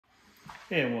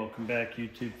Hey, and welcome back,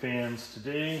 YouTube fans.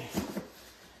 Today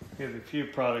we have a few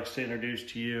products to introduce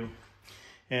to you,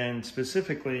 and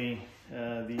specifically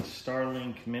the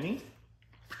Starlink Mini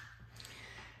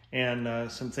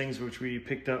and some things which we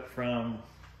picked up from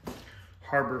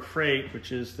Harbor Freight,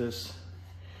 which is this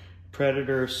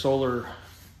Predator solar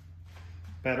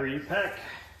battery pack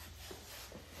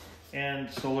and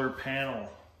solar panel.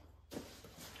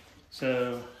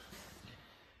 So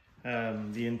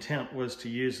the intent was to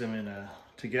use them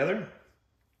together.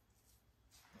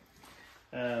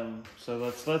 So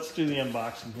let's do the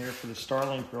unboxing here for the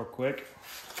Starlink real quick.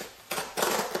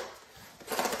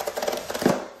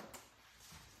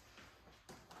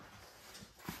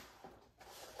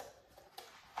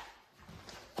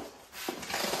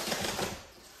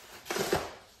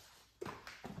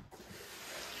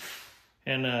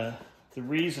 And the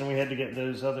reason we had to get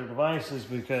those other devices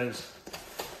because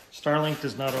Starlink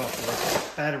does not offer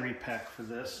a battery pack for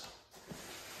this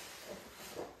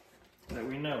that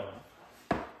we know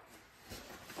of.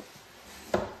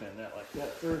 Bend that like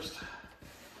that first.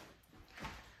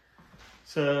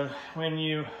 So when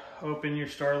you open your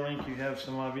Starlink, you have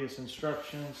some obvious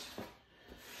instructions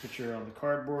which are on the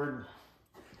cardboard.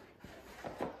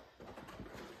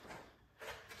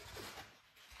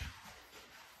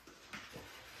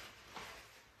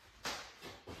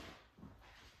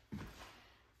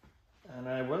 And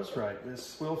I was right,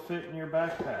 this will fit in your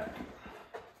backpack.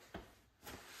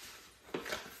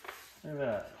 Look at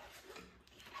that.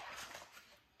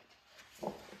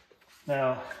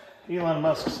 Now, Elon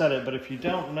Musk said it, but if you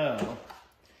don't know,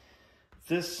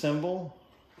 this symbol,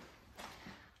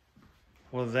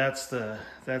 well, that's the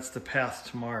path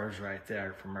to Mars right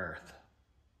there from Earth,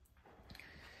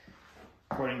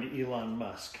 according to Elon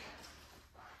Musk.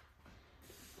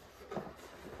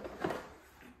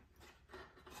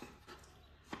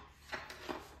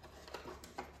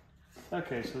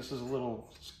 Okay, so this is a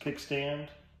little kickstand,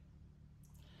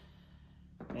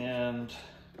 and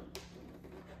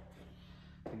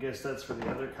I guess that's for the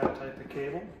other type of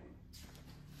cable.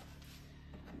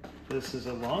 This is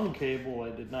a long cable. I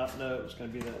did not know it was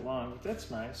going to be that long, but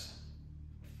that's nice.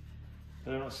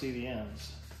 But I don't see the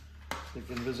ends. It's like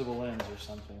invisible ends or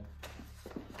something.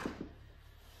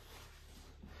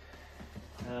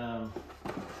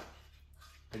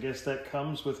 I guess that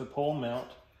comes with a pole mount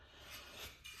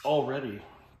already.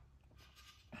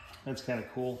 That's kind of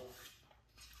cool.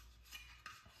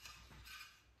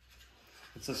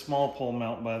 It's a small pole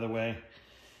mount, by the way.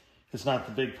 It's not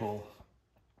the big pole.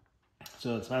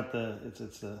 So it's not the,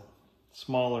 it's the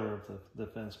smaller of the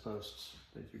fence posts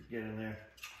that you get in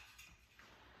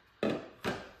there.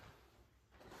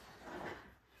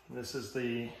 This is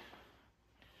the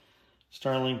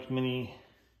Starlink Mini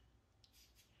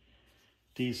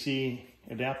DC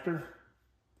adapter.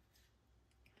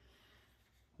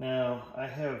 Now, I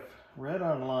have read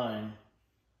online,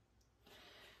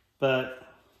 but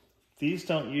these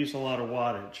don't use a lot of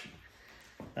wattage.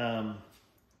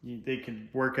 They could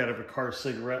work out of a car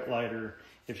cigarette lighter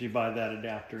if you buy that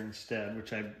adapter instead,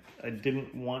 which I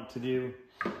didn't want to do.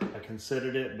 I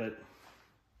considered it, but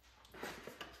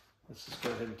let's just go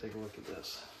ahead and take a look at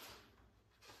this.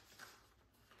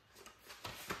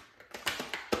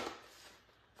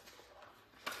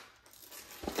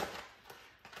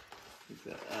 Keep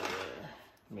that out of there.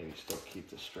 Maybe still keep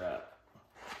the strap.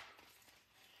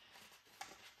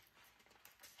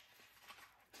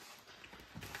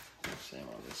 Same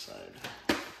on this side.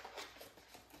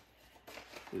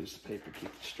 Lose the paper,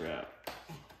 keep the strap.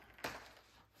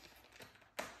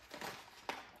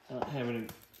 I don't have any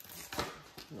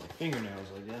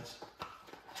fingernails, I guess.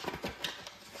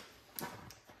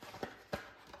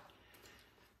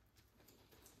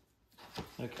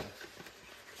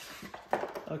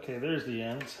 Okay, there's the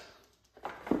ends.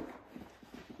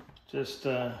 Just,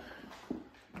 so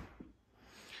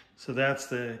that's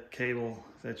the cable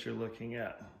that you're looking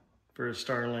at for a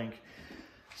Starlink.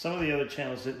 Some of the other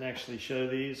channels didn't actually show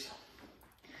these.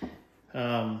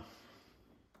 They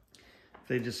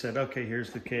just said, okay, here's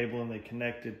the cable, and they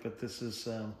connected, but this is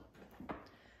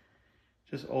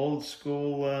just old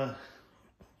school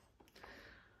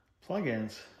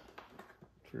plugins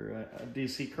for a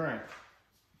DC current.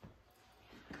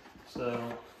 So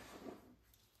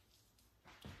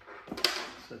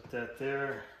set that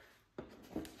there.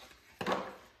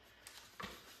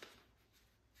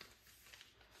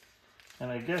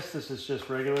 And I guess this is just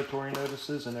regulatory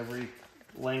notices in every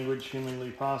language humanly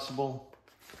possible.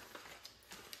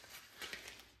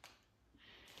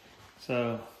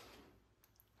 So,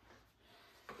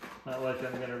 not like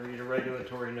I'm going to read a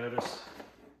regulatory notice.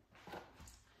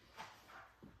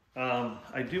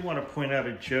 I do want to point out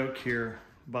a joke here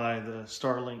by the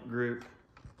Starlink group.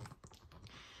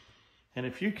 And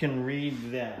if you can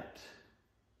read that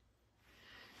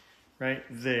right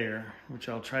there, which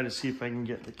I'll try to see if I can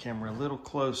get the camera a little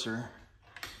closer.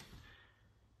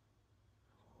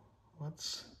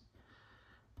 What's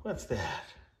that?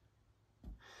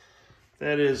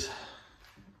 That is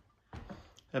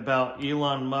about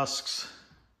Elon Musk's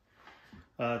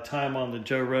time on the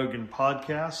Joe Rogan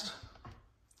podcast.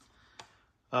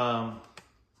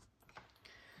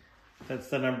 That's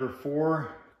the number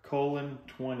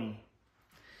 4:20.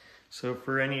 So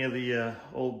for any of the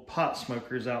old pot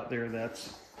smokers out there,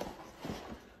 that's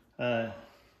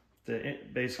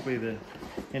basically the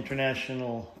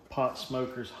International Pot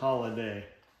Smokers Holiday.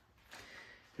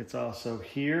 It's also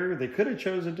here. They could have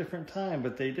chose a different time,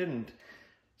 but they didn't.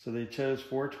 So they chose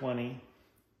 4:20.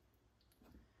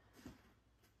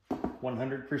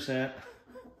 100%.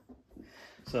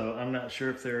 So I'm not sure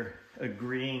if they're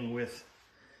agreeing with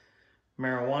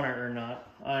marijuana or not.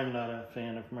 I'm not a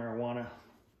fan of marijuana.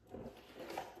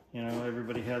 You know,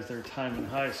 everybody has their time in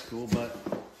high school, but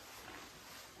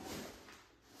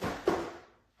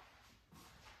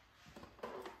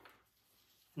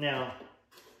now,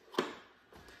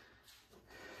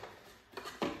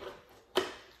 I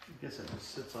guess it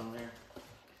just sits on there.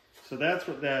 So that's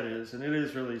what that is, and it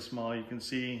is really small. You can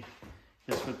see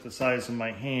it's with the size of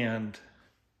my hand.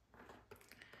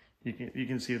 You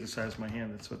can see the size of my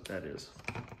hand. That's what that is.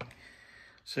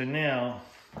 So now,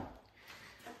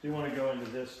 we want to go into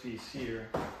this piece here.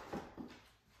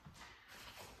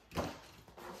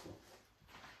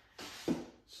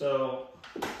 So,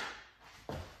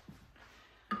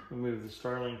 we move the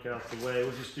Starlink out the way.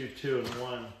 We'll just do 2 in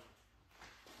 1.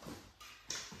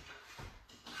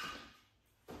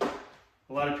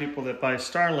 A lot of people that buy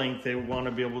Starlink, they want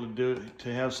to be able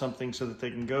to have something so that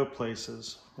they can go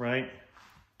places, right?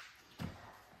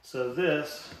 So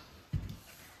this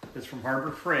is from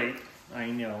Harbor Freight. I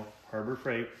know, Harbor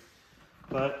Freight.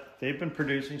 But they've been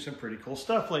producing some pretty cool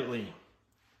stuff lately.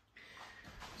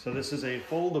 So this is a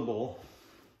foldable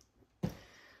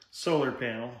solar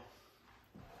panel.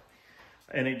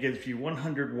 And it gives you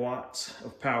 100 watts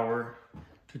of power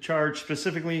to charge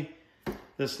specifically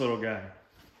this little guy.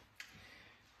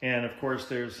 And of course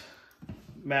there's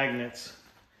magnets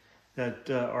that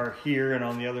are here and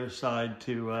on the other side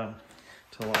to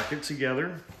lock it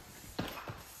together.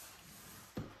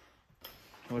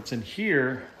 What's in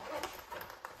here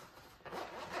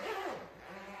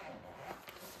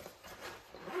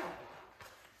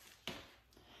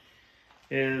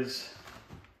is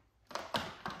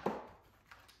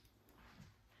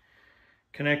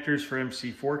connectors for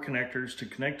MC4 connectors to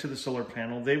connect to the solar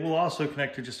panel. They will also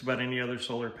connect to just about any other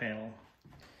solar panel.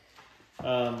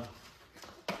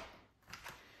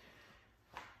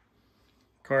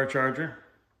 Car charger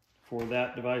for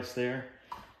that device there.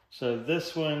 So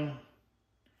this one,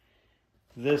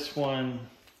 and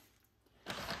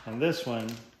this one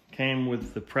came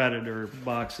with the Predator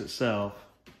box itself.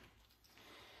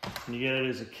 When you get it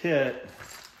as a kit,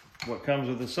 what comes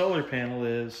with the solar panel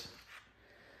is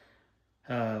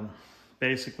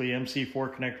basically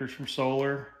MC4 connectors from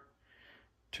solar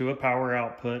to a power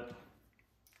output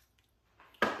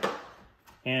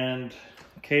and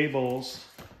cables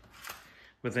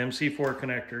with MC4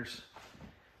 connectors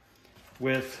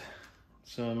with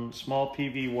some small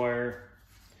PV wire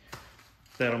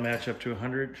that'll match up to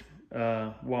 100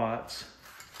 watts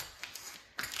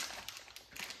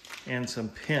and some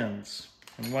pins.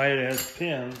 And why it has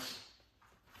pins,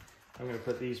 I'm going to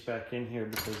put these back in here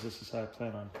because this is how I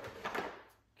plan on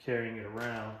carrying it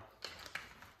around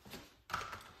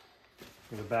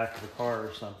in the back of the car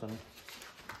or something.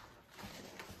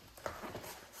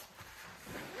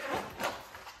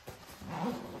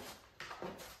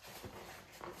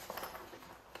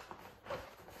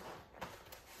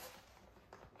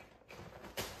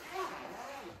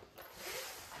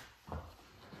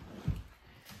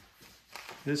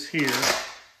 This here,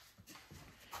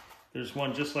 there's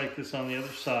one just like this on the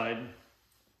other side,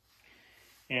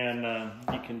 and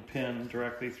you can pin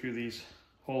directly through these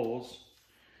holes.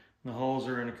 And the holes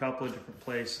are in a couple of different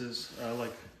places,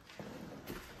 like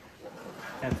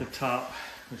at the top,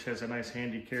 which has a nice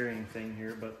handy carrying thing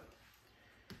here, but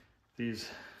these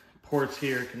ports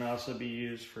here can also be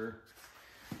used for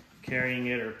carrying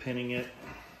it or pinning it.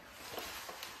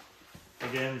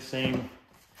 Again, same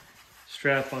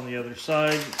strap on the other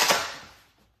side.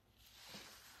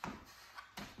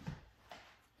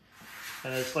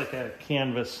 And it's like a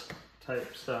canvas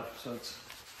type stuff, so it's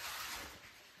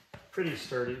pretty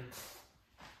sturdy.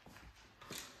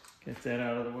 Get that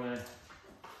out of the way.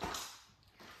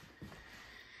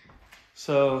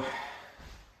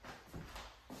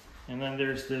 And then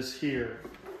there's this here.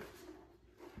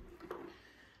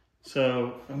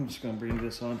 So I'm just going to bring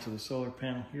this onto the solar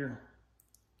panel here.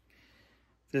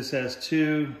 This has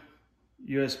two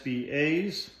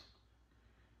USB-A's,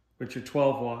 which are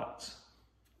 12 watts.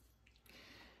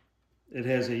 It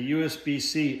has a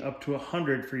USB-C up to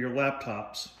 100 for your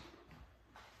laptops,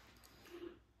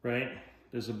 right?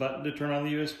 There's a button to turn on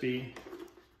the USB.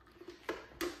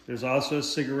 There's also a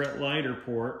cigarette lighter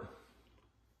port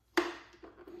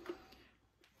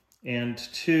and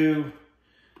two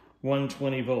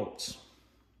 120 volts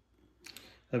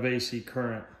of AC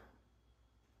current.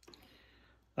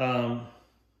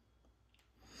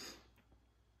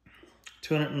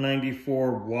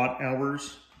 294 watt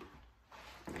hours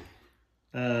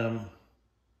and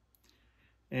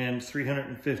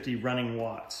 350 running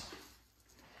watts.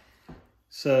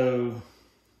 So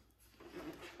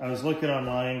I was looking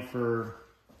online for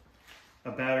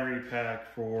a battery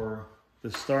pack for the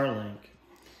Starlink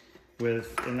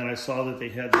and then I saw that they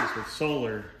had this with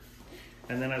solar,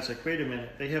 and then I was like, wait a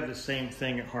minute, they have the same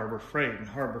thing at Harbor Freight, and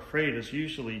Harbor Freight is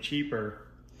usually cheaper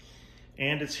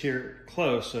and it's here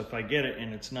close, so if I get it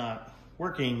and it's not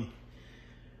working,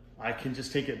 I can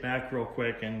just take it back real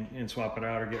quick and swap it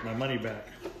out or get my money back.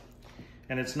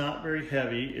 And it's not very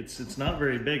heavy, it's not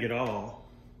very big at all,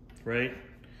 right?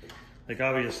 Like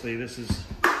obviously this is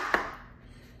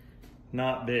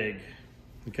not big,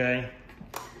 okay?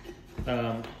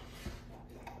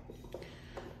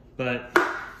 But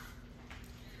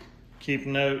keep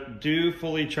note, do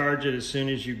fully charge it as soon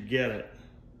as you get it,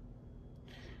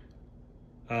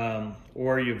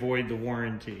 or you void the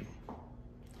warranty.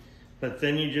 But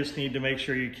then you just need to make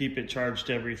sure you keep it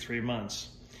charged every 3 months.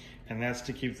 And that's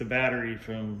to keep the battery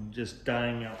from just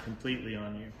dying out completely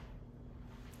on you.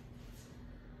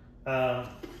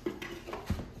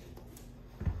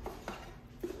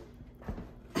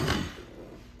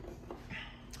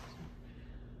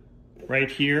 Right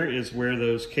here is where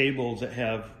those cables that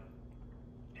have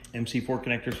MC4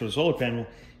 connectors for the solar panel,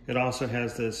 it also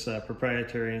has this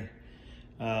proprietary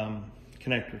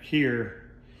connector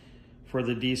here for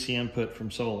the DC input from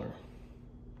solar.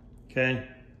 Okay,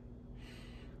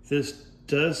 this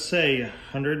does say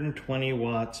 120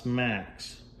 watts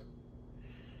max,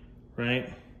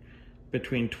 right?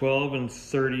 Between 12 and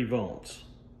 30 volts.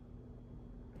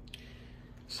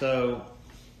 So,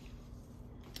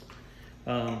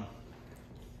 and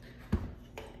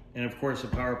of course a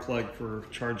power plug for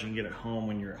charging it at home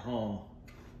when you're at home.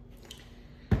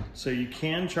 So you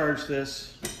can charge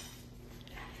this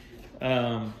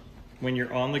when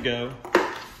you're on the go.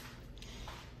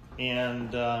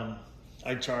 And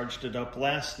I charged it up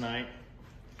last night.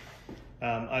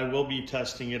 I will be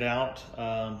testing it out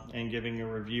and giving a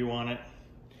review on it.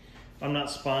 I'm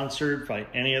not sponsored by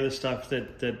any of the stuff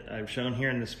that I've shown here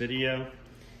in this video.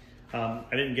 I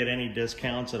didn't get any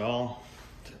discounts at all.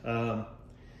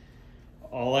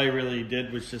 All I really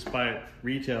did was just buy it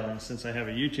retail, and since I have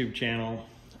a YouTube channel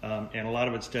and a lot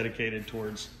of it's dedicated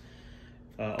towards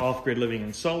off-grid living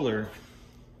and solar,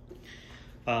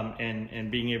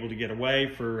 and being able to get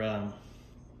away for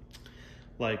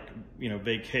like, you know,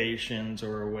 vacations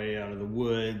or away out of the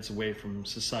woods, away from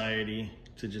society,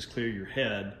 to just clear your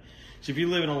head. So if you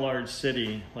live in a large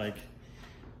city, like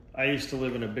I used to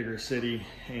live in a bigger city,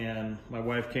 and my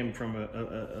wife came from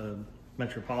a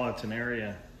metropolitan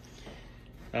area.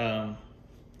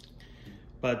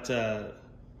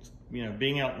 You know,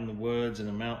 being out in the woods and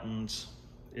the mountains,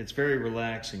 it's very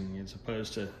relaxing as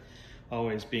opposed to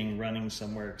always being running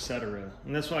somewhere, etc.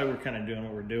 And that's why we're kind of doing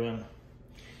what we're doing.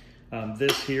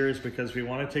 This here is because we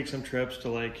want to take some trips to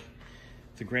like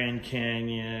the Grand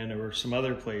Canyon or some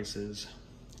other places.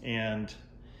 And,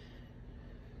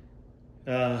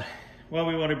 well,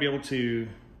 we want to be able to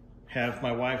have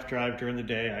my wife drive during the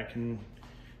day. I can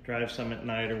drive some at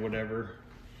night or whatever.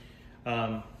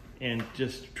 And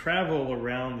just travel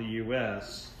around the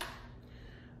US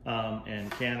and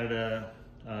Canada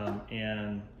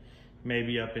and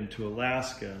maybe up into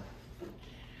Alaska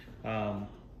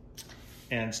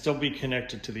and still be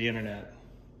connected to the internet.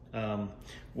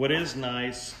 What is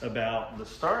nice about the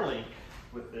Starlink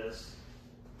with this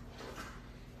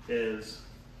is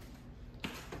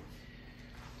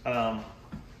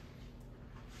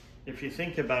if you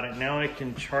think about it, now I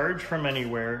can charge from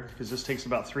anywhere, because this takes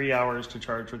about 3 hours to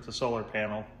charge with the solar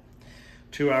panel,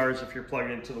 2 hours if you're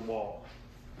plugged into the wall.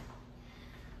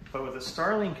 But with the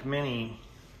Starlink Mini,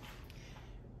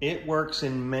 it works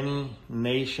in many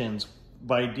nations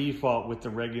by default with the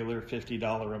regular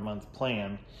 $50 a month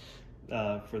plan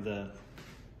for the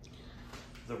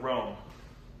roam.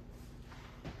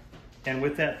 And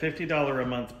with that $50 a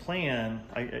month plan,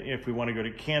 if we want to go to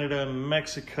Canada,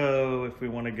 Mexico, if we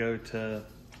want to go to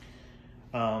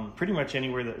pretty much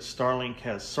anywhere that Starlink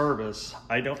has service,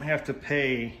 I don't have to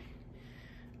pay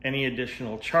any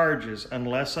additional charges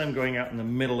unless I'm going out in the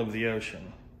middle of the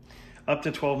ocean. Up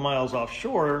to 12 miles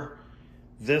offshore,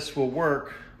 this will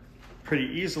work pretty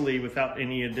easily without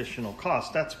any additional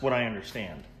cost. That's what I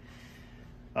understand.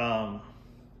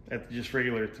 At just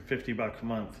regular, at the $50 a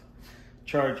month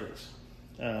charges.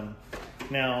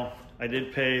 Now, I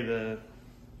did pay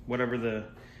whatever the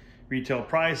retail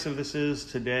price of this is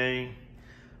today.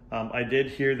 I did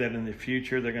hear that in the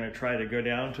future they're going to try to go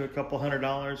down to a couple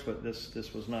 $100, but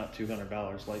this was not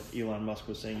 $200 like Elon Musk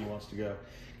was saying he wants to go,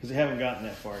 because they haven't gotten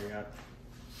that far yet.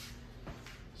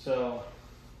 So,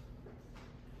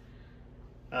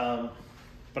 but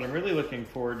I'm really looking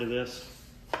forward to this.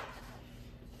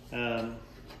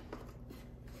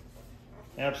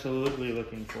 Absolutely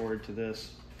looking forward to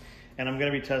this. And I'm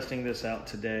going to be testing this out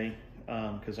today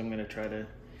because I'm going to try to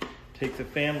take the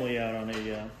family out on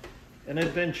an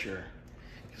adventure.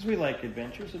 Because we like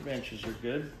adventures. Adventures are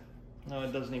good. No,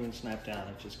 it doesn't even snap down.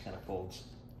 It just kind of folds.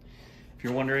 If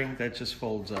you're wondering, that just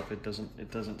folds up. It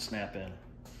doesn't snap in.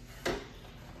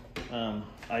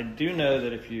 I do know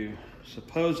that if you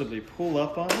supposedly pull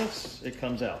up on this, it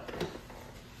comes out.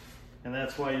 And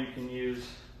that's why you can use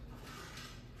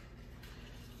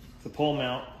the pole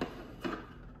mount,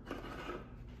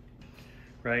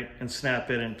 right, and snap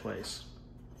it in place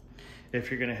if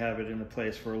you're going to have it in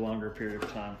place for a longer period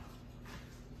of time.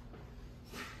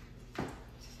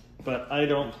 But I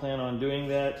don't plan on doing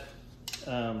that.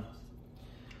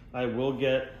 I will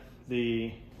get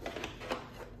the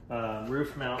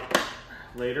roof mount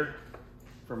later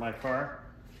for my car.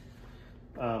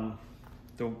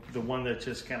 The one that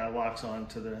just kind of locks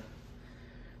onto the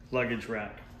luggage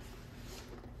rack.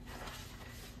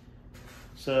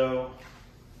 So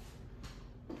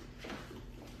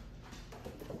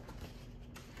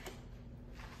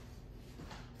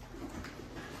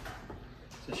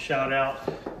it's a shout out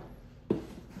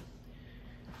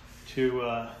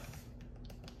to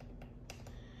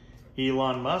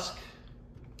Elon Musk.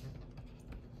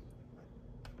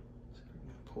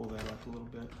 Pull that up a little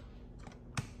bit.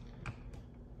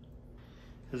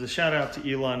 As a shout out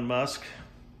to Elon Musk.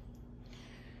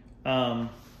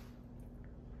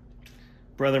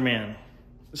 Brother man,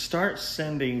 start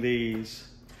sending these,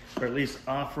 or at least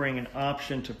offering an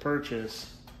option to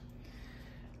purchase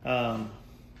the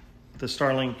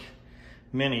Starlink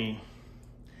Mini.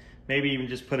 Maybe even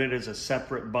just put it as a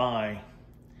separate buy,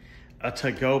 a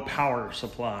to-go power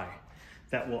supply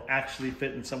that will actually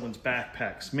fit in someone's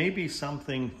backpacks. Maybe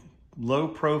something low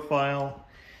profile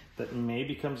that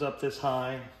maybe comes up this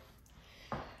high,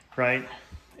 right?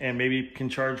 And maybe can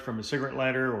charge from a cigarette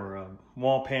lighter or a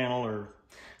wall panel or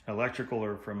electrical,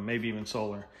 or from maybe even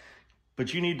solar.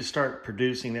 But you need to start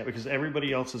producing that, because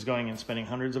everybody else is going and spending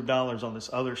hundreds of dollars on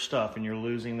this other stuff, and you're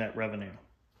losing that revenue.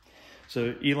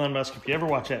 So Elon Musk, if you ever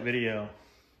watch that video,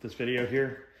 this video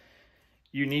here,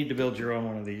 you need to build your own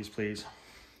one of these, please.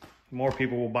 More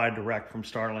people will buy direct from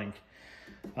Starlink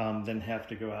than have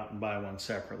to go out and buy one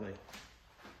separately.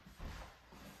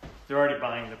 They're already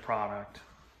buying the product.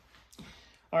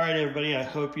 All right, everybody, I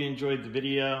hope you enjoyed the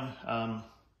video. I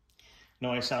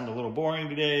know I sound a little boring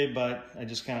today, but I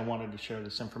just kind of wanted to share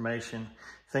this information.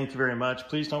 Thank you very much.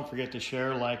 Please don't forget to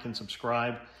share, like, and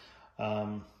subscribe.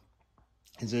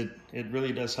 It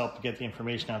really does help to get the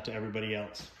information out to everybody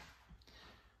else.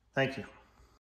 Thank you.